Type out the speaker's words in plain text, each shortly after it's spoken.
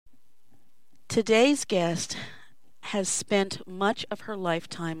Today's guest has spent much of her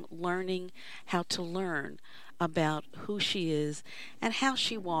lifetime learning how to learn about who she is and how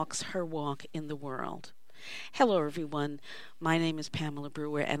she walks her walk in the world. Hello, everyone. My name is Pamela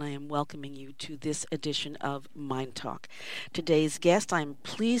Brewer, and I am welcoming you to this edition of Mind Talk. Today's guest, I'm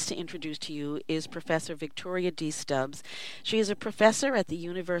pleased to introduce to you, is Professor Victoria D. Stubbs. She is a professor at the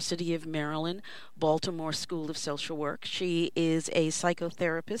University of Maryland, Baltimore School of Social Work. She is a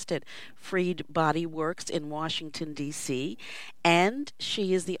psychotherapist at Freed Body Works in Washington, D.C., and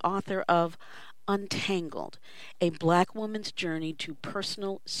she is the author of Untangled, a Black woman's journey to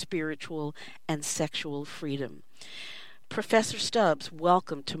personal, spiritual, and sexual freedom. Professor Stubbs,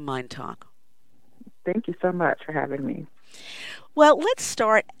 welcome to Mind Talk. Thank you so much for having me. Well, let's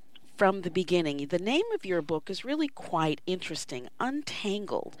start from the beginning. The name of your book is really quite interesting,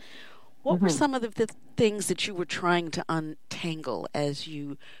 Untangled. What were some of the things that you were trying to untangle as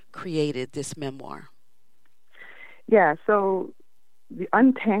you created this memoir? Yeah, so the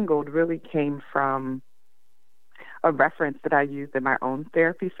Untangled really came from a reference that I used in my own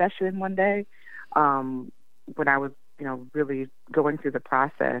therapy session one day. When I was, really going through the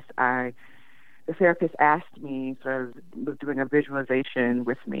process, the therapist asked me, was doing a visualization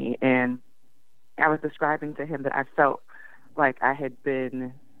with me, and I was describing to him that I felt like I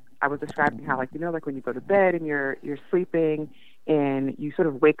was describing how, like when you go to bed and you're sleeping and you sort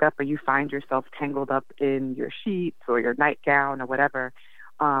of wake up and you find yourself tangled up in your sheets or your nightgown or whatever.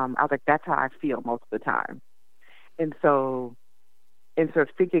 I was like, that's how I feel most of the time. And so, sort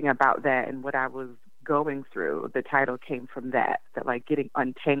of thinking about that and what I was going through, the title came from that like getting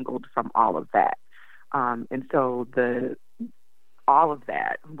untangled from all of that. And so all of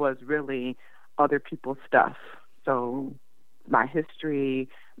that was really other people's stuff. So my history,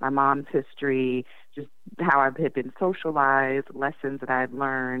 my mom's history, just how I had been socialized, lessons that I had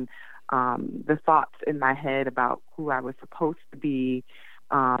learned, the thoughts in my head about who I was supposed to be,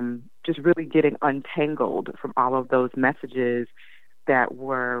 just really getting untangled from all of those messages that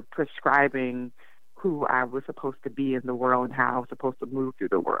were prescribing who I was supposed to be in the world and how I was supposed to move through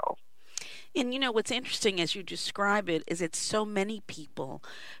the world. And what's interesting as you describe it is that so many people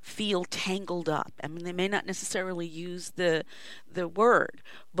feel tangled up. I mean, they may not necessarily use the word,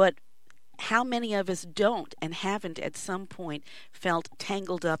 but how many of us don't and haven't at some point felt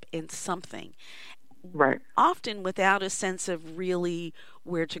tangled up in something? Right. Often without a sense of really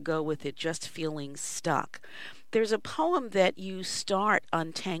where to go with it, just feeling stuck. There's a poem that you start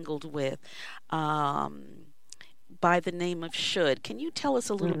Untangled with by the name of Should. Can you tell us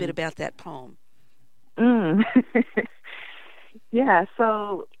a little bit about that poem? Yeah,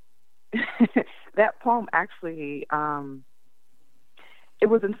 so that poem actually, it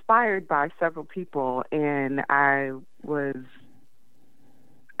was inspired by several people, and I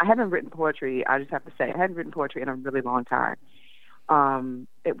haven't written poetry, I just have to say, I hadn't written poetry in a really long time.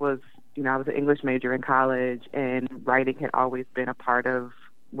 It was, I was an English major in college, and writing had always been a part of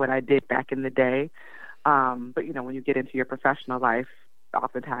what I did back in the day. But, when you get into your professional life,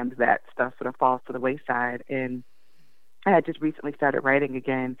 oftentimes that stuff sort of falls to the wayside. And I had just recently started writing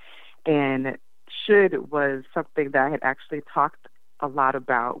again, and Should was something that I had actually talked a lot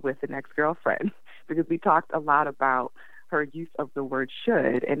about with an ex-girlfriend, because we talked a lot about her use of the word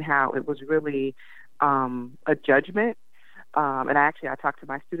should and how it was really a judgment. And I talk to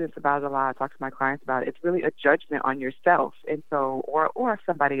my students about it a lot. I talk to my clients about it. It's really a judgment on yourself, and so or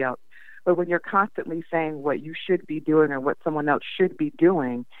somebody else. But when you're constantly saying what you should be doing or what someone else should be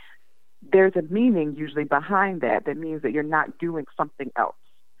doing, there's a meaning usually behind that. That means that you're not doing something else,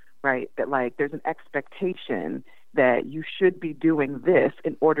 right? That like there's an expectation that you should be doing this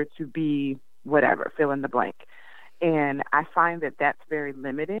in order to be whatever, fill in the blank. And I find that that's very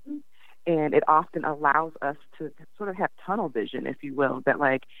limiting, and it often allows us to sort of have tunnel vision, if you will, that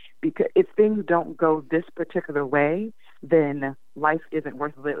like, because if things don't go this particular way, then life isn't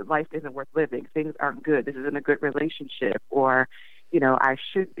worth living. Things aren't good. This isn't a good relationship, or, I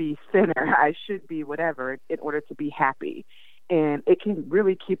should be thinner. I should be whatever in order to be happy. And it can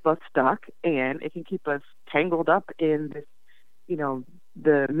really keep us stuck, and it can keep us tangled up in this,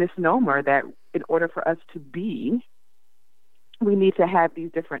 the misnomer that in order for us to be, we need to have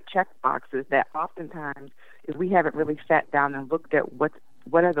these different check boxes that oftentimes, if we haven't really sat down and looked at what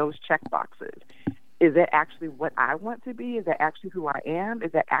are those check boxes, is that actually what I want to be? Is that actually who I am?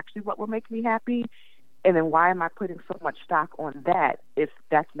 Is that actually what will make me happy? And then why am I putting so much stock on that if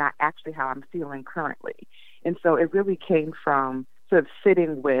that's not actually how I'm feeling currently? And so it really came from sort of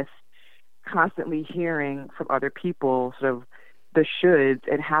sitting with, constantly hearing from other people sort of the shoulds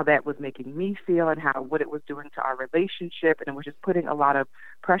and how that was making me feel and what it was doing to our relationship. And it was just putting a lot of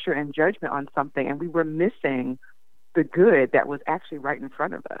pressure and judgment on something. And we were missing the good that was actually right in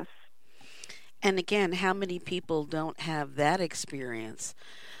front of us. And again, how many people don't have that experience?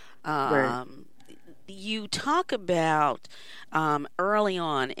 Right. You talk about early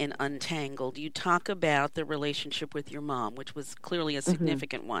on in Untangled, you talk about the relationship with your mom, which was clearly a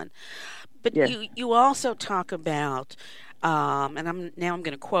significant one. But Yes. you also talk about, and I'm going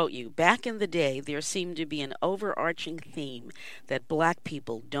to quote you, back in the day, there seemed to be an overarching theme that black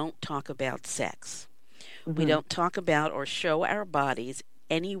people don't talk about sex. We don't talk about or show our bodies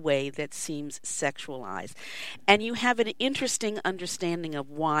any way that seems sexualized. And you have an interesting understanding of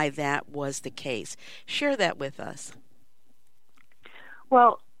why that was the case. Share that with us.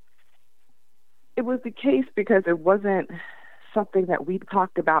 Well, it was the case because it wasn't something that we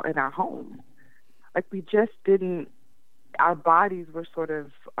talked about in our home. Like, we just didn't, our bodies were sort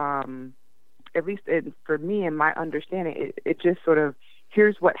of, at least for me and my understanding, it just sort of,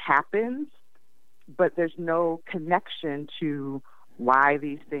 here's what happens, but there's no connection to why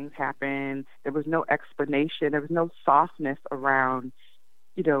these things happen. There was no explanation. There was no softness around,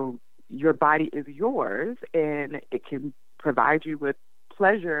 your body is yours and it can provide you with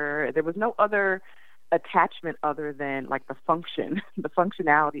pleasure. There was no other attachment other than like the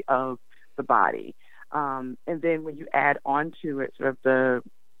functionality of the body. And then when you add on to it sort of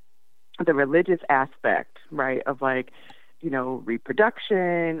the religious aspect, right, of like,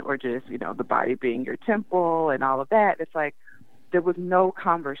 reproduction or just, the body being your temple and all of that, it's like there was no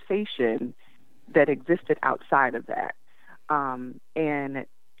conversation that existed outside of that. And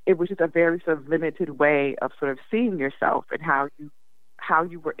it was just a very sort of limited way of sort of seeing yourself and how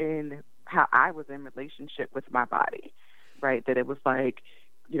I was in relationship with my body, right? That it was like,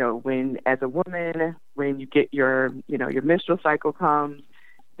 when as a woman, when you get your menstrual cycle comes,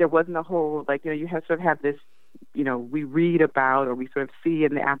 there wasn't a whole, like, you have this, we read about or we sort of see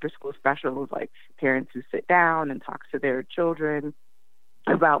in the after school specials, like parents who sit down and talk to their children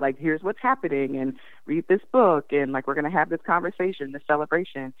about like, here's what's happening and read this book and like, we're going to have this conversation, this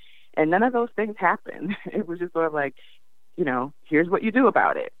celebration. And none of those things happened. It was just sort of like, here's what you do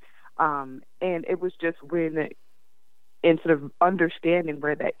about it. And it was just in sort of understanding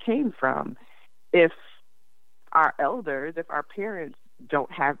where that came from, if our elders, if our parents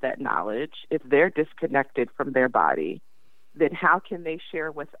don't have that knowledge, if they're disconnected from their body, then how can they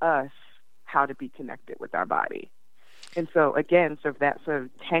share with us how to be connected with our body? And so again, sort of that sort of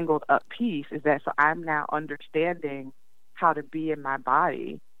tangled up piece is that, so I'm now understanding how to be in my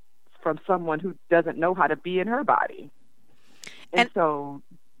body from someone who doesn't know how to be in her body. And so,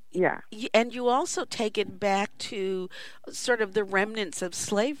 yeah. And you also take it back to sort of the remnants of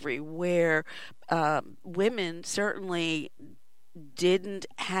slavery, where women certainly didn't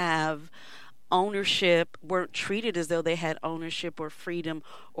have ownership, weren't treated as though they had ownership or freedom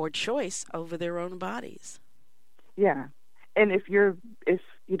or choice over their own bodies. Yeah. And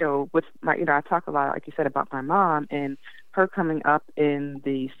with my, I talk a lot, like you said, about my mom and her coming up in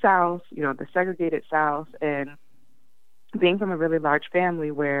the South, the segregated South, and being from a really large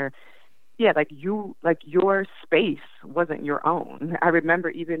family where, your space wasn't your own. I remember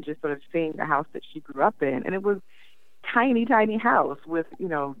even just sort of seeing the house that she grew up in, and it was tiny, tiny house with,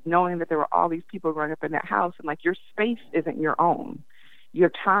 knowing that there were all these people growing up in that house, and like, your space isn't your own.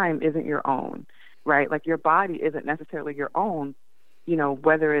 Your time isn't your own, right? Like, your body isn't necessarily your own,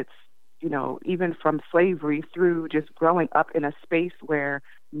 whether it's, even from slavery through just growing up in a space where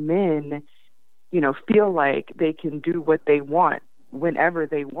men, feel like they can do what they want whenever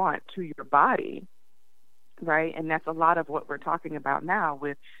they want to your body, right? And that's a lot of what we're talking about now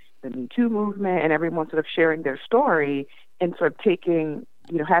with the Me Too movement and everyone sort of sharing their story and sort of taking,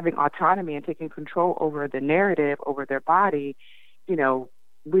 having autonomy and taking control over the narrative, over their body.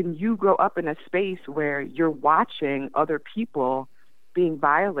 When you grow up in a space where you're watching other people being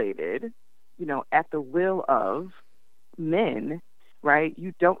violated, at the will of men, right?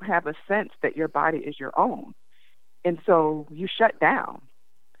 You don't have a sense that your body is your own. And so you shut down.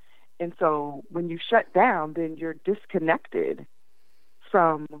 And so when you shut down, then you're disconnected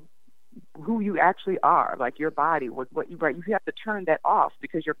from who you actually are, like your body, what you, right? You have to turn that off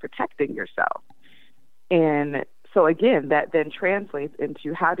because you're protecting yourself. And so again, that then translates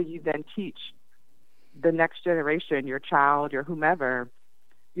into, how do you then teach the next generation, your child, your whomever,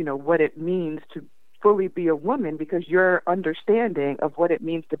 what it means to fully be a woman, because your understanding of what it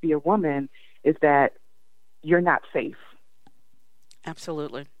means to be a woman is that you're not safe.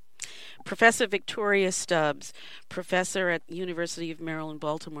 Absolutely. Professor Victoria Stubbs, professor at University of Maryland,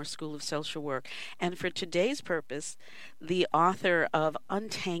 Baltimore School of Social Work, and for today's purpose, the author of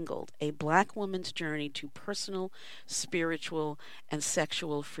Untangled, A Black Woman's Journey to Personal, Spiritual, and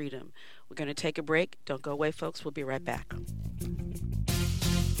Sexual Freedom. We're going to take a break. Don't go away, folks. We'll be right back.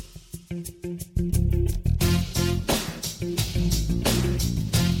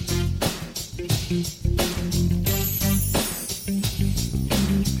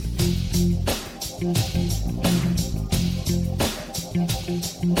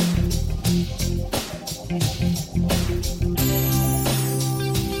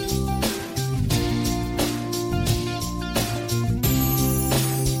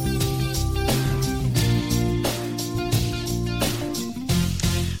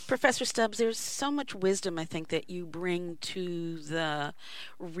 Professor Stubbs, there's so much wisdom, I think, that you bring to the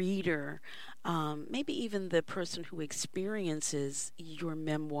reader, maybe even the person who experiences your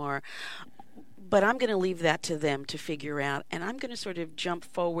memoir. But I'm going to leave that to them to figure out. And I'm going to sort of jump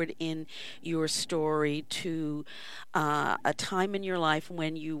forward in your story to a time in your life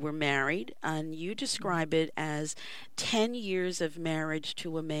when you were married. And you describe it as 10 years of marriage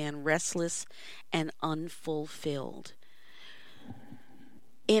to a man restless and unfulfilled.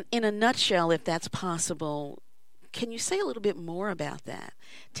 In a nutshell, if that's possible, can you say a little bit more about that?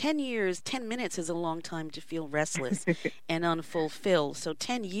 10 years, 10 minutes is a long time to feel restless and unfulfilled. So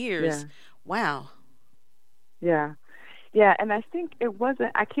 10 years, wow. Yeah. Yeah, and I think it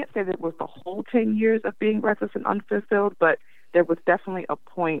wasn't, I can't say that it was the whole 10 years of being restless and unfulfilled, but there was definitely a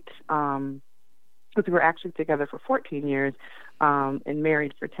point, because we were actually together for 14 years and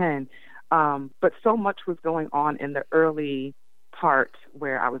married for 10. But so much was going on in the early part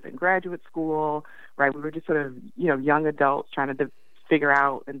where I was in graduate school, right? We were just sort of, young adults trying to figure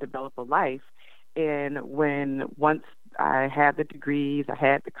out and develop a life. And once I had the degrees, I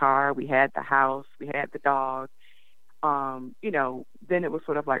had the car, we had the house, we had the dog, then it was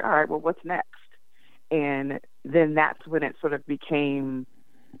sort of like, all right, well, what's next? And then that's when it sort of became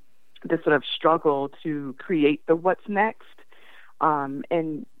this sort of struggle to create the what's next.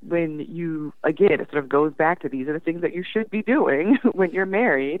 And when again, it sort of goes back to these are the things that you should be doing when you're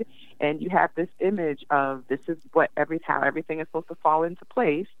married, and you have this image of this is how everything is supposed to fall into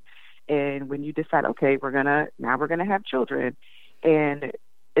place. And when you decide, okay, we're going to have children. And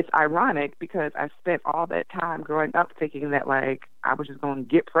it's ironic because I spent all that time growing up thinking that like I was just going to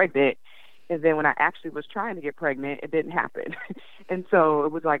get pregnant. And then when I actually was trying to get pregnant, it didn't happen. And so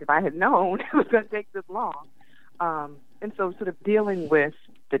it was like, if I had known it was going to take this long. And so sort of dealing with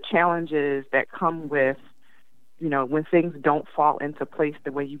the challenges that come with, when things don't fall into place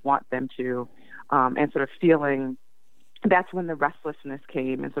the way you want them to, and sort of feeling, that's when the restlessness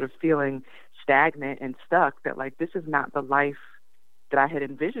came and sort of feeling stagnant and stuck that like, this is not the life that I had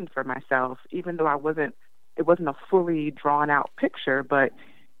envisioned for myself, even though it wasn't a fully drawn out picture, but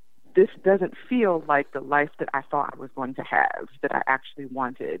this doesn't feel like the life that I thought I was going to have, that I actually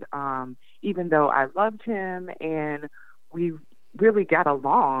wanted. Even though I loved him and we really got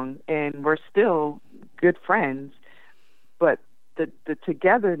along and we're still good friends, but the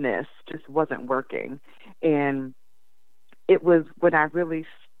togetherness just wasn't working. And it was when I really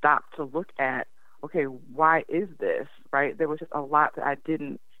stopped to look at, okay, why is this, right? There was just a lot that I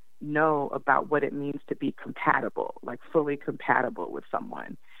didn't know about what it means to be compatible, like fully compatible with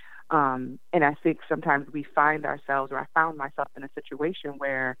someone. And I think sometimes we find ourselves, or I found myself in a situation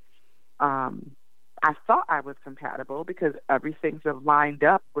where I thought I was compatible because everything sort of lined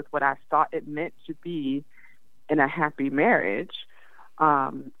up with what I thought it meant to be in a happy marriage.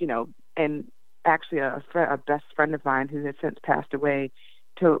 And actually a best friend of mine who has since passed away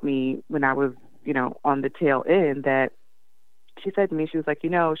told me when I was, on the tail end that she said to me, she was like,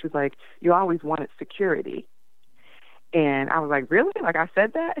 you always wanted security. And I was like, really? Like I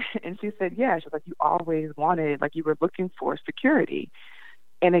said that? And she said, yeah. She was like, you always wanted, like you were looking for security.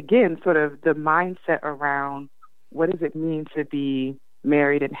 And again, sort of the mindset around what does it mean to be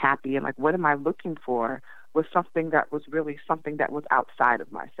married and happy and like, what am I looking for was something that was really something that was outside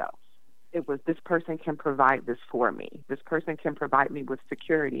of myself. It was this person can provide this for me. This person can provide me with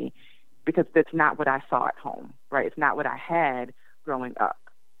security because that's not what I saw at home, right? It's not what I had growing up.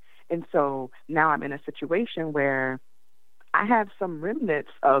 And so now I'm in a situation where I have some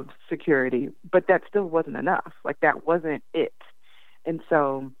remnants of security, but that still wasn't enough. Like that wasn't it. And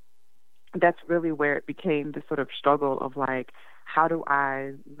so that's really where it became the sort of struggle of like, how do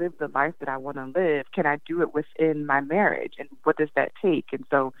I live the life that I want to live? Can I do it within my marriage? And what does that take? And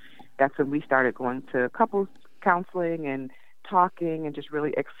so that's when we started going to couples counseling and talking and just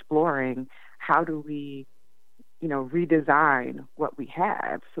really exploring how do we redesign what we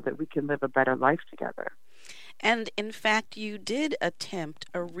have so that we can live a better life together. And in fact, you did attempt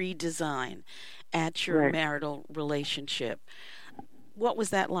a redesign at your Right. marital relationship. What was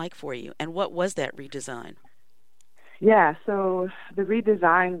that like for you? And what was that redesign? Yeah, so the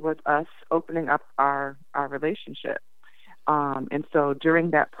redesign was us opening up our relationship. And so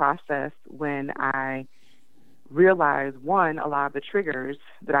during that process, when I realized, one, a lot of the triggers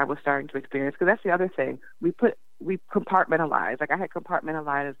that I was starting to experience, because that's the other thing, we compartmentalized. Like I had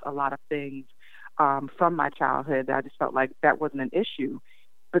compartmentalized a lot of things from my childhood that I just felt like that wasn't an issue.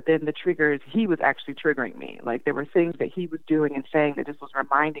 But then the triggers, he was actually triggering me. Like there were things that he was doing and saying that just was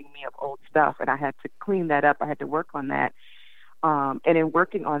reminding me of old stuff, and I had to clean that up. I had to work on that. And in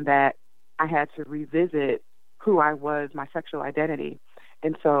working on that, I had to revisit who I was, my sexual identity.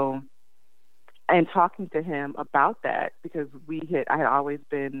 And so, and talking to him about that, because I had always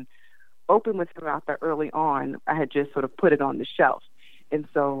been open with him about that early on. I had just sort of put it on the shelf. And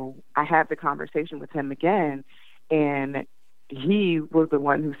so I had the conversation with him again, and he was the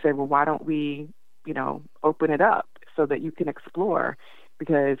one who said, well, why don't we, open it up so that you can explore?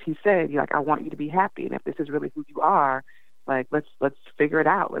 Because he said, like, I want you to be happy. And if this is really who you are, like, let's figure it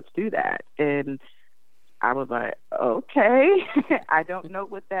out. Let's do that. And I was like, okay, I don't know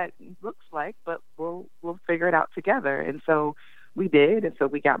what that looks like, but we'll figure it out together. And so we did. And so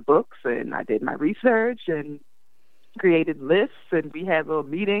we got books, and I did my research and created lists, and we had little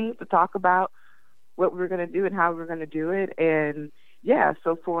meetings to talk about what we were going to do and how we were going to do it. And yeah,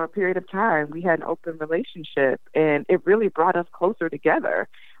 so for a period of time, we had an open relationship, and it really brought us closer together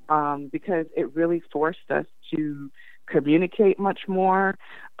because it really forced us to communicate much more.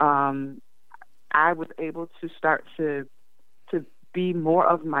 I was able to start to be more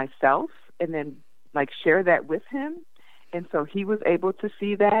of myself, and then like share that with him. And so he was able to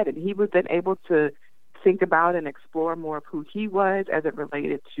see that, and he was then able to think about and explore more of who he was as it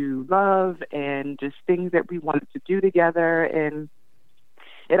related to love and just things that we wanted to do together. And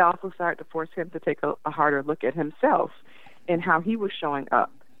it also started to force him to take a harder look at himself and how he was showing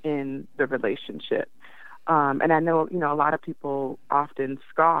up in the relationship. And I know, a lot of people often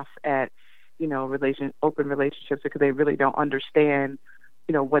scoff at, open relationships because they really don't understand,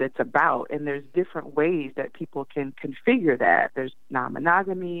 what it's about. And there's different ways that people can configure that. There's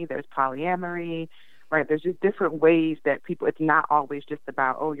non-monogamy, there's polyamory, right? There's just different ways that it's not always just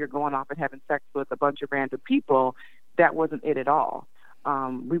about, oh, you're going off and having sex with a bunch of random people. That wasn't it at all.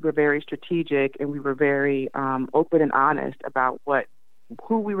 We were very strategic, and we were very open and honest about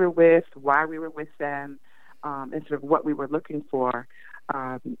who we were with, why we were with them, and sort of what we were looking for.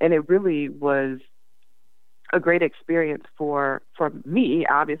 And it really was a great experience for me,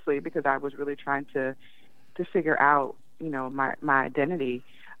 obviously, because I was really trying to figure out, my identity.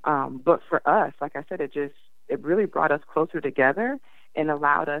 But for us, like I said, it really brought us closer together and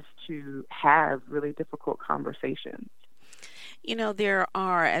allowed us to have really difficult conversations. There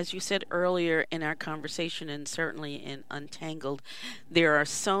are, as you said earlier in our conversation, and certainly in Untangled, there are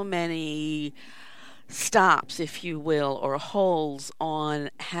so many stops, if you will, or holes on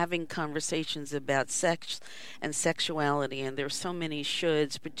having conversations about sex and sexuality. And there's so many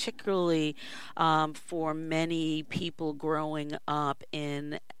shoulds, particularly for many people growing up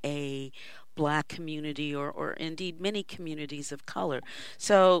in a Black community or indeed many communities of color.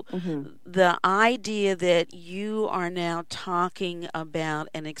 So the idea that you are now talking about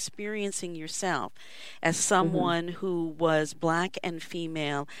and experiencing yourself as someone who was Black and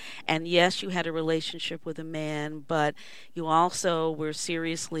female, and yes, you had a relationship with a man, but you also were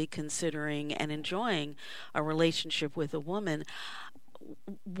seriously considering and enjoying a relationship with a woman.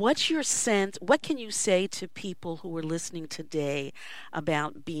 What's your sense? What can you say to people who are listening today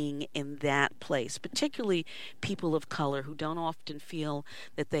about being in that place, particularly people of color who don't often feel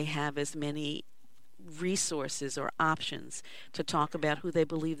that they have as many resources or options to talk about who they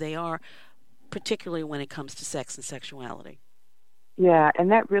believe they are, particularly when it comes to sex and sexuality? Yeah,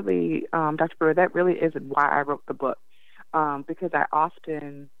 and that really, Dr. Brewer, that really is why I wrote the book, because I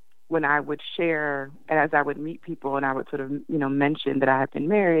often, when I would share, and as I would meet people, and I would sort of, mention that I have been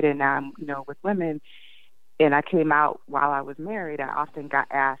married and now I'm, with women, and I came out while I was married, I often got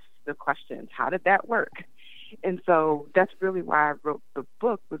asked the questions, how did that work? And so that's really why I wrote the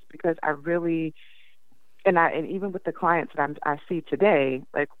book, was because I really, and even with the clients that I see today,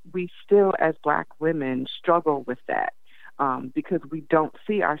 like we still as Black women struggle with that, because we don't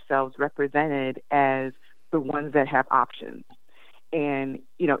see ourselves represented as the ones that have options. And,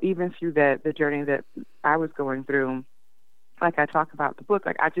 even through the journey that I was going through, like I talk about the book,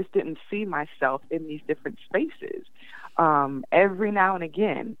 like I just didn't see myself in these different spaces. Every now and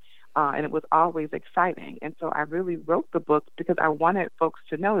again, and it was always exciting. And so I really wrote the book because I wanted folks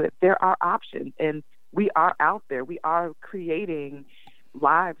to know that there are options, and we are out there. We are creating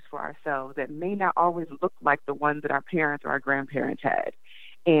lives for ourselves that may not always look like the ones that our parents or our grandparents had,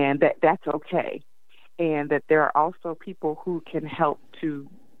 and that's okay. And that there are also people who can help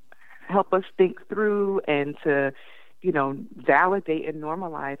us think through and to, validate and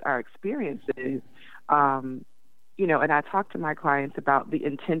normalize our experiences. And I talk to my clients about the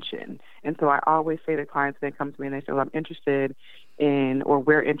intention. And so I always say to clients, they come to me and they say, well, I'm interested in, or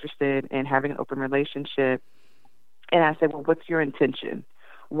we're interested in having an open relationship. And I say, well, what's your intention?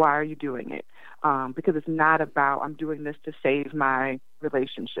 Why are you doing it? Because it's not about, I'm doing this to save my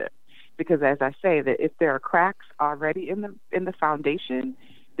relationship. Because as I say, that if there are cracks already in the foundation,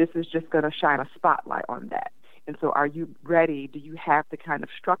 this is just going to shine a spotlight on that. And so are you ready? Do you have the kind of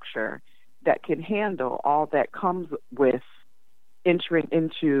structure that can handle all that comes with entering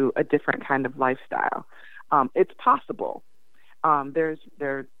into a different kind of lifestyle? It's possible. There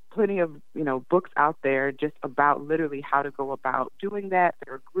are plenty of books out there just about literally how to go about doing that.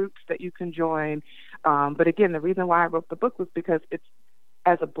 There are groups that you can join. But again, the reason why I wrote the book was because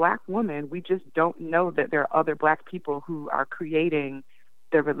as a Black woman, we just don't know that there are other Black people who are creating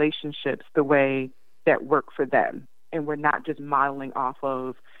their relationships the way that work for them. And we're not just modeling off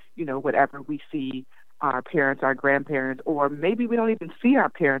of, whatever we see our parents, our grandparents, or maybe we don't even see our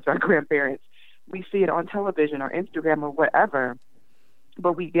parents, our grandparents. We see it on television or Instagram or whatever.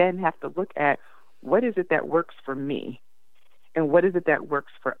 But we then have to look at what is it that works for me and what is it that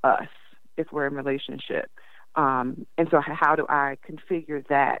works for us if we're in a relationship. And so how do I configure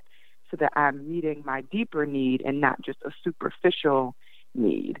that so that I'm meeting my deeper need and not just a superficial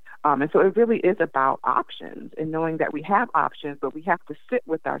need? And so it really is about options and knowing that we have options, but we have to sit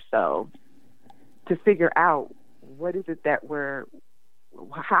with ourselves to figure out what is it that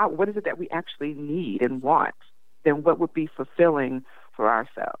we actually need and want, then what would be fulfilling for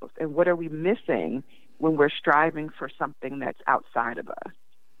ourselves, and what are we missing when we're striving for something that's outside of us.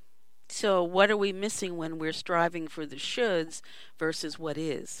 So what are we missing when we're striving for the shoulds versus what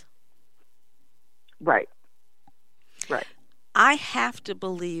is? Right. I have to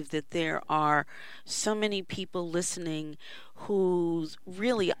believe that there are so many people listening whose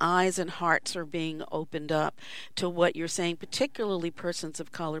really eyes and hearts are being opened up to what you're saying, particularly persons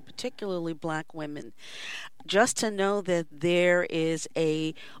of color, particularly Black women. Just to know that there is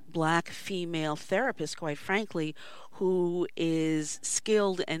a Black female therapist, quite frankly, who is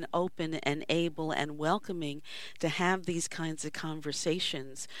skilled and open and able and welcoming to have these kinds of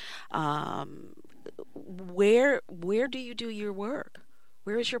conversations. Where do you do your work?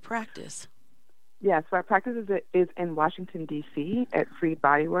 Where is your practice? Yeah, so our practice is in Washington, D.C. at Freed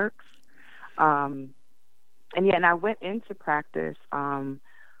Body Works. And I went into practice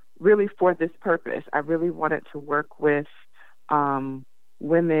really for this purpose. I really wanted to work with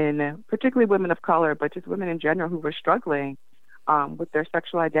women, particularly women of color, but just women in general who were struggling with their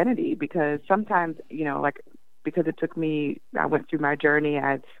sexual identity, because sometimes, because it took me, I went through my journey,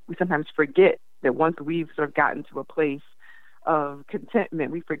 we sometimes forget that once we've sort of gotten to a place of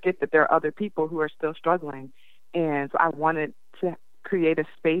contentment, we forget that there are other people who are still struggling. And so I wanted to create a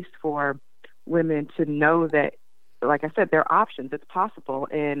space for women to know that, like I said, there are options, it's possible,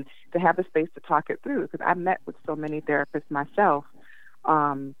 and to have a space to talk it through. Because I met with so many therapists myself,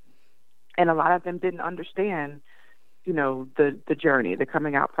 and a lot of them didn't understand, the journey, the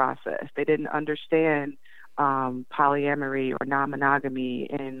coming out process. They didn't understand polyamory or non-monogamy,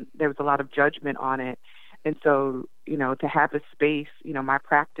 and there was a lot of judgment on it. And so, to have a space, my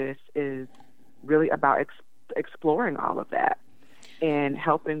practice is really about exploring all of that and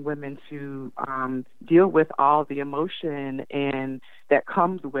helping women to deal with all the emotion and that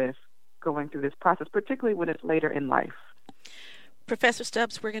comes with going through this process, particularly when it's later in life. Professor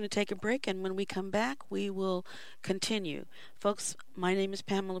Stubbs, we're going to take a break, and when we come back, we will continue. Folks, my name is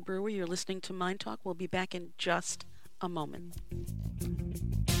Pamela Brewer. You're listening to MyNDTALK. We'll be back in just a moment.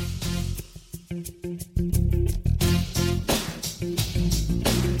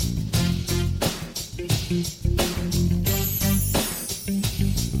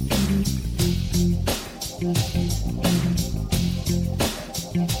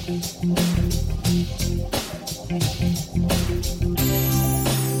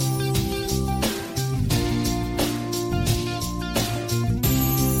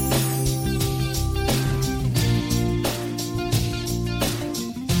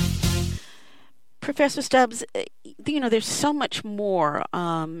 Professor Stubbs, there's so much more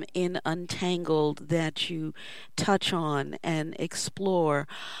in Untangled that you touch on and explore,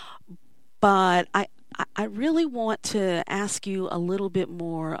 but I really want to ask you a little bit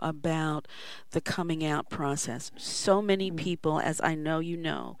more about the coming out process. So many Mm. people, as I know you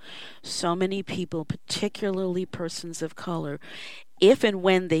know, so many people, particularly persons of color, if and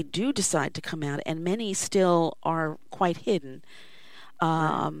when they do decide to come out, and many still are quite hidden,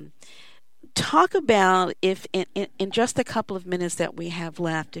 Right. um, talk about, if in just a couple of minutes that we have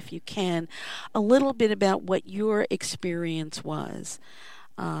left, if you can, a little bit about what your experience was.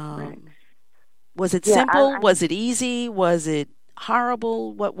 Right. Um, was it Yeah. simple? Was it easy? Was it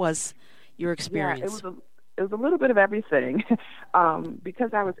horrible? What was your Yeah. experience? It was a little bit of everything.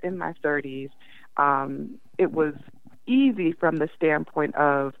 Because I was in my 30s, it was easy from the standpoint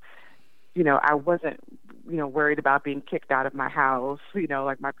of, I wasn't, worried about being kicked out of my house,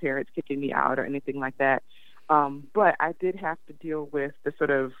 like my parents kicking me out or anything like that. But I did have to deal with the sort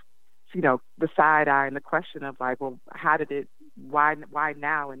of, the side eye and the question of like, well, how did it, why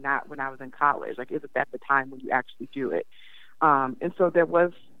now and not when I was in college? Like, isn't that the time when you actually do it? And so there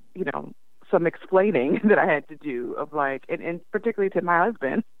was, some explaining that I had to do of like, and particularly to my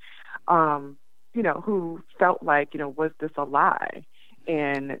husband, who felt like, was this a lie?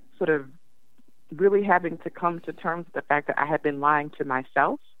 And sort of really having to come to terms with the fact that I had been lying to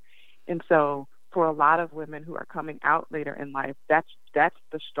myself. And so for a lot of women who are coming out later in life, that's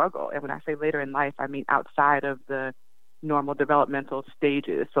the struggle. And when I say later in life, I mean outside of the normal developmental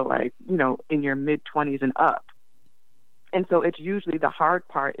stages. So like, in your mid-20s and up. And so it's usually the hard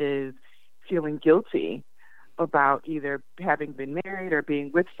part is feeling guilty about either having been married or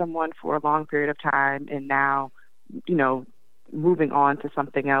being with someone for a long period of time and now, moving on to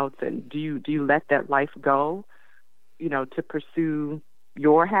something else. And do you let that life go, to pursue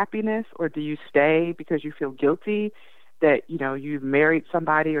your happiness, or do you stay because you feel guilty that, you've married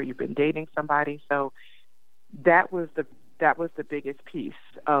somebody or you've been dating somebody? So that was the biggest piece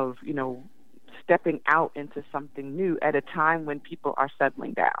of, stepping out into something new at a time when people are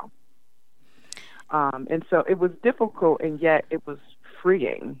settling down. And so it was difficult, and yet it was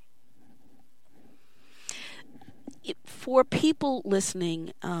freeing. For people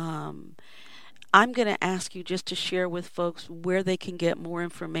listening, I'm going to ask you just to share with folks where they can get more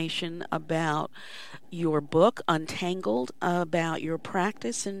information about your book, Untangled, about your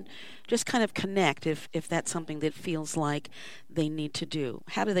practice, and just kind of connect if that's something that feels like they need to do.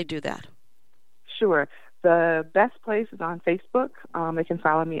 How do they do that? Sure. The best place is on Facebook. They can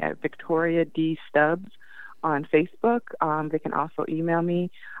follow me at Victoria D. Stubbs on Facebook. They can also email me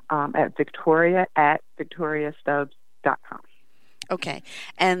at victoriastubbs.com. Okay.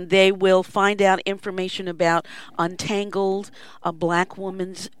 And they will find out information about Untangled, a Black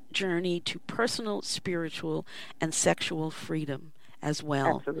woman's journey to personal, spiritual, and sexual freedom as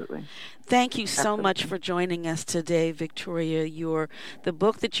well. Absolutely. Thank you so Absolutely. much for joining us today, Victoria. The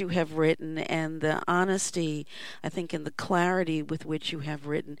book that you have written and the honesty, I think, and the clarity with which you have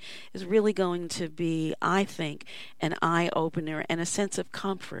written is really going to be, I think, an eye-opener and a sense of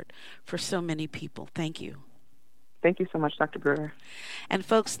comfort for so many people. Thank you. Thank you so much, Dr. Brewer. And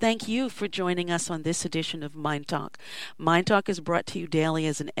folks, thank you for joining us on this edition of Mind Talk. Mind Talk is brought to you daily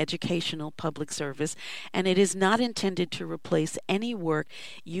as an educational public service, and it is not intended to replace any work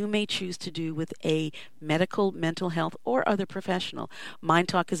you may choose to do with a medical, mental health, or other professional. Mind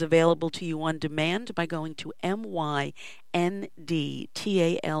Talk is available to you on demand by going to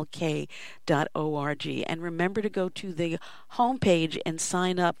MyNDTALK.org. And remember to go to the homepage and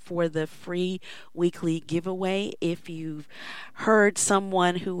sign up for the free weekly giveaway. If you've heard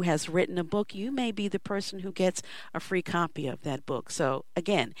someone who has written a book, you may be the person who gets a free copy of that book. So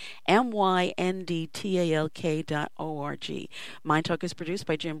again, MyNDTALK.org. Mind Talk is produced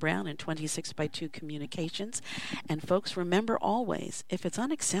by Jim Brown and 26x2 Communications. And folks, remember always, if it's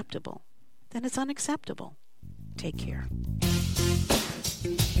unacceptable, then it's unacceptable. Take care.